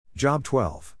Job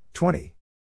 12:20.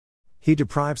 He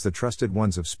deprives the trusted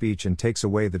ones of speech and takes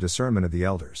away the discernment of the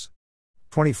elders.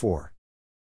 24.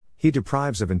 He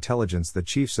deprives of intelligence the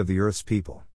chiefs of the earth's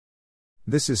people.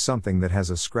 This is something that has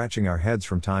us scratching our heads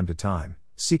from time to time,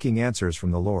 seeking answers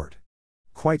from the Lord.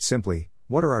 Quite simply,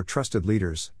 what are our trusted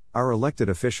leaders, our elected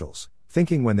officials,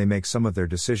 thinking when they make some of their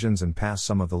decisions and pass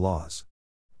some of the laws?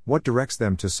 What directs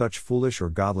them to such foolish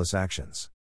or godless actions?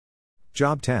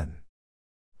 Job 10.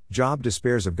 Job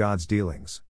despairs of God's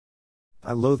dealings.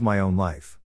 I loathe my own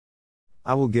life.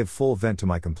 I will give full vent to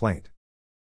my complaint.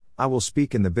 I will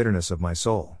speak in the bitterness of my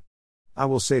soul. I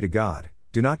will say to God,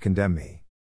 do not condemn me.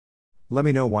 Let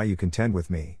me know why you contend with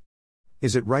me.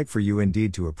 Is it right for you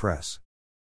indeed to oppress?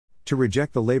 To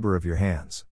reject the labor of your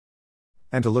hands?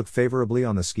 And to look favorably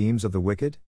on the schemes of the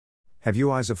wicked? Have you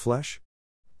eyes of flesh?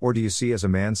 Or do you see as a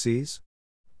man sees?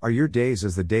 Are your days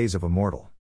as the days of a mortal?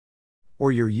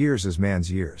 Or your years as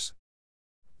man's years?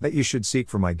 That you should seek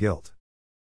for my guilt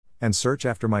and search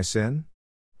after my sin?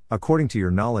 According to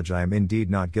your knowledge I am indeed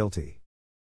not guilty.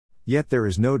 Yet there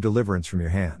is no deliverance from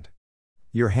your hand.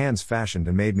 Your hands fashioned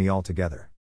and made me altogether.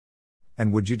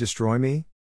 And would you destroy me?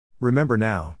 Remember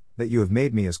now, that you have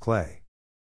made me as clay.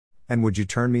 And would you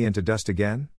turn me into dust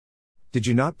again? Did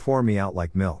you not pour me out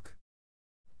like milk?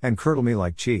 And curdle me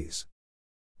like cheese?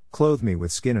 Clothe me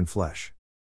with skin and flesh?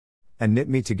 And knit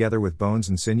me together with bones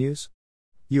and sinews?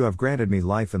 You have granted me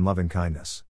life and loving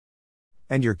kindness.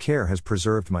 And your care has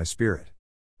preserved my spirit.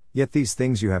 Yet these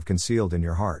things you have concealed in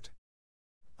your heart.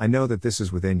 I know that this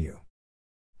is within you.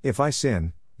 If I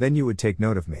sin, then you would take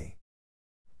note of me,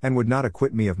 and would not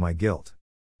acquit me of my guilt.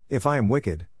 If I am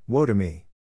wicked, woe to me.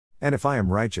 And if I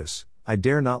am righteous, I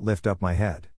dare not lift up my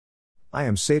head. I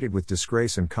am sated with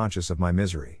disgrace and conscious of my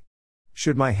misery.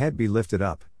 Should my head be lifted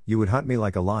up, you would hunt me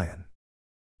like a lion.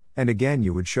 And again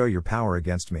you would show your power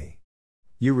against me.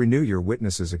 You renew your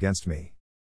witnesses against me,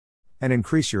 and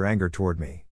increase your anger toward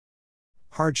me.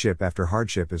 Hardship after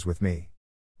hardship is with me.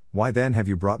 Why then have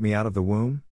you brought me out of the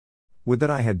womb? Would that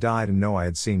I had died and no eye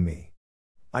had seen me.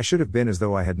 I should have been as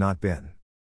though I had not been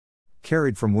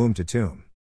carried from womb to tomb.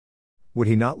 Would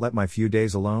he not let my few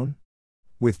days alone?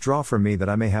 Withdraw from me that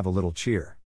I may have a little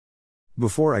cheer.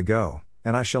 Before I go,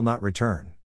 and I shall not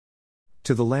return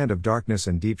to the land of darkness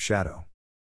and deep shadow.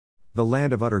 The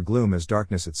land of utter gloom is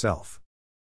darkness itself,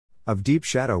 of deep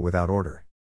shadow without order,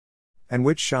 and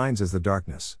which shines as the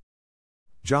darkness.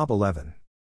 Job 11.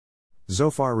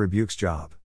 Zophar rebukes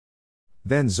Job.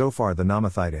 Then Zophar the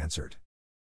Naamathite answered,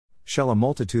 shall a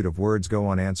multitude of words go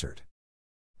unanswered,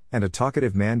 and a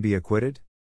talkative man be acquitted?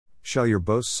 Shall your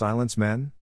boasts silence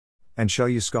men? And shall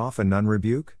you scoff and none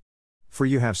rebuke? For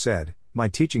you have said, my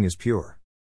teaching is pure,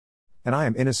 and I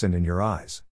am innocent in your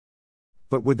eyes.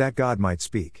 But would that God might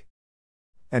speak,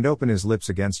 and open his lips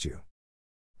against you,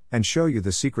 and show you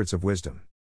the secrets of wisdom.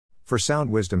 For sound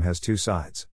wisdom has two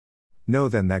sides. Know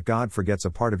then that God forgets a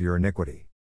part of your iniquity.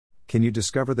 Can you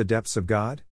discover the depths of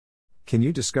God? Can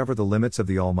you discover the limits of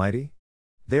the Almighty?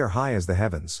 They are high as the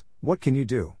heavens, what can you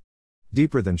do?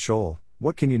 Deeper than Sheol,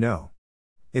 what can you know?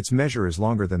 Its measure is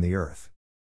longer than the earth,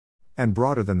 and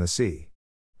broader than the sea.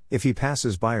 If he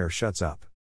passes by or shuts up,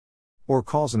 or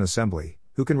calls an assembly,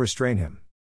 who can restrain him?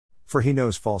 For he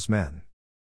knows false men,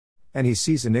 and he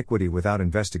sees iniquity without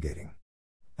investigating.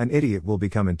 An idiot will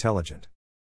become intelligent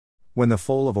when the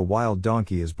foal of a wild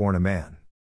donkey is born a man.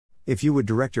 If you would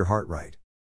direct your heart right,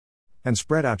 and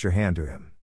spread out your hand to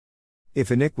him. If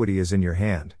iniquity is in your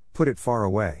hand, put it far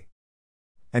away,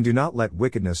 and do not let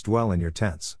wickedness dwell in your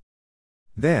tents.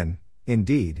 Then,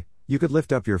 indeed, you could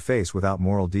lift up your face without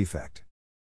moral defect,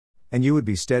 and you would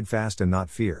be steadfast and not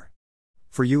fear.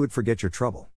 For you would forget your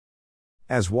trouble.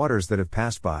 As waters that have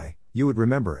passed by, you would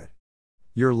remember it.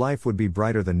 Your life would be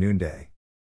brighter than noonday.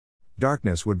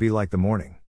 Darkness would be like the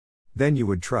morning. Then you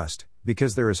would trust,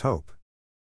 because there is hope.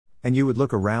 And you would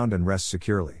look around and rest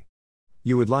securely.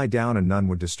 You would lie down and none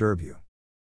would disturb you.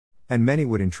 And many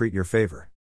would entreat your favor.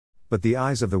 But the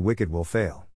eyes of the wicked will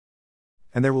fail,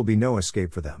 and there will be no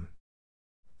escape for them.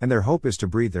 And their hope is to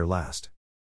breathe their last.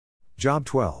 Job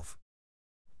 12.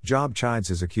 Job chides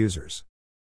his accusers.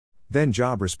 Then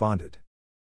Job responded,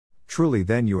 truly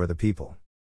then you are the people,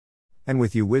 and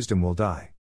with you wisdom will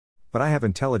die. But I have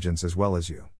intelligence as well as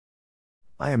you.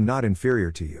 I am not inferior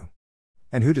to you.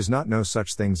 And who does not know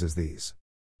such things as these?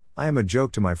 I am a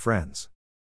joke to my friends.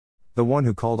 The one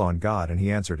who called on God and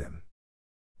he answered him.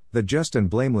 The just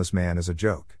and blameless man is a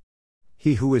joke.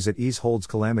 He who is at ease holds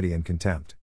calamity and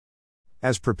contempt.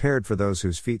 As prepared for those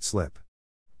whose feet slip.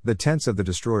 The tents of the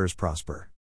destroyers prosper.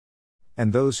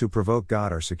 And those who provoke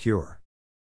God are secure.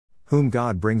 Whom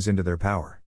God brings into their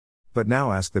power. But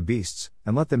now ask the beasts,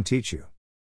 and let them teach you.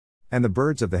 And the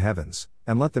birds of the heavens,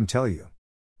 and let them tell you.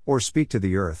 Or speak to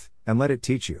the earth, and let it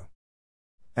teach you.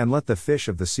 And let the fish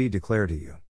of the sea declare to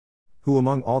you. Who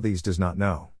among all these does not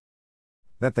know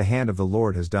that the hand of the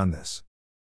Lord has done this?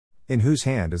 In whose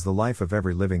hand is the life of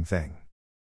every living thing?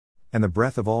 And the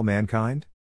breath of all mankind?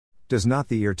 Does not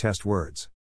the ear test words?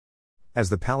 As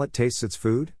the palate tastes its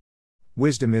food?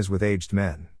 Wisdom is with aged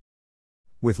men.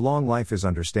 With long life is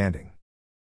understanding.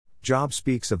 Job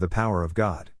speaks of the power of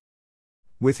God.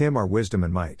 With him are wisdom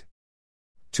and might.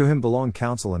 To him belong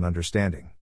counsel and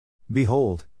understanding.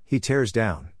 Behold, he tears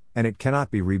down, and it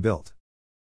cannot be rebuilt.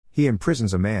 He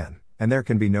imprisons a man, and there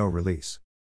can be no release.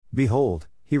 Behold,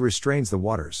 he restrains the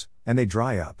waters, and they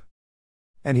dry up.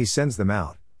 And he sends them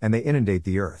out, and they inundate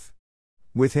the earth.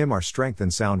 With him are strength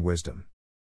and sound wisdom.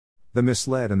 The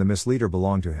misled and the misleader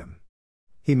belong to him.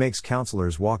 He makes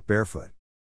counselors walk barefoot,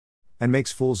 and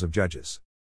makes fools of judges.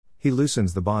 He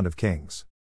loosens the bond of kings,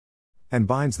 and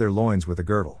binds their loins with a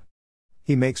girdle.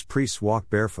 He makes priests walk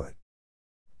barefoot,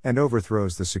 and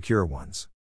overthrows the secure ones.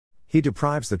 He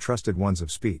deprives the trusted ones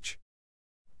of speech,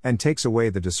 and takes away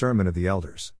the discernment of the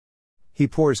elders. He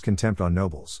pours contempt on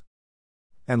nobles,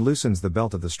 and loosens the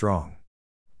belt of the strong.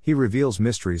 He reveals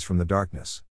mysteries from the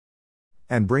darkness,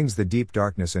 and brings the deep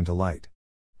darkness into light.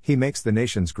 He makes the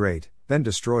nations great, then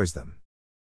destroys them.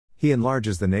 He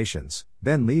enlarges the nations,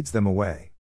 then leads them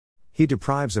away. He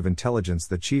deprives of intelligence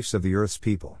the chiefs of the earth's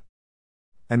people,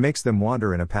 and makes them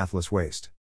wander in a pathless waste.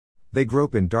 They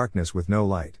grope in darkness with no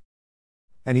light,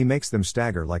 and he makes them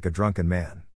stagger like a drunken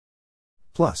man.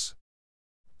 Plus.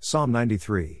 Psalm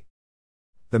 93.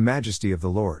 The majesty of the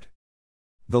Lord.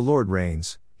 The Lord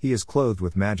reigns, he is clothed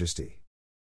with majesty.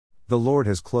 The Lord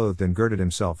has clothed and girded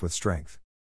himself with strength.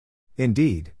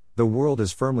 Indeed, the world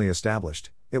is firmly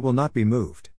established, it will not be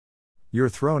moved. Your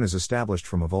throne is established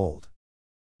from of old.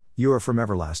 You are from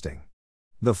everlasting.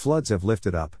 The floods have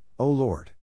lifted up, O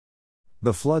Lord.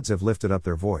 The floods have lifted up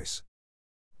their voice.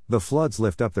 The floods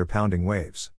lift up their pounding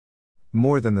waves.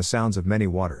 More than the sounds of many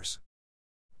waters.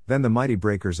 Than the mighty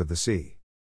breakers of the sea.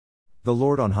 The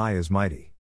Lord on high is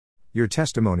mighty. Your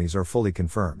testimonies are fully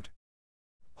confirmed.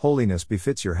 Holiness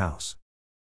befits your house,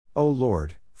 O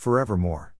Lord, forevermore.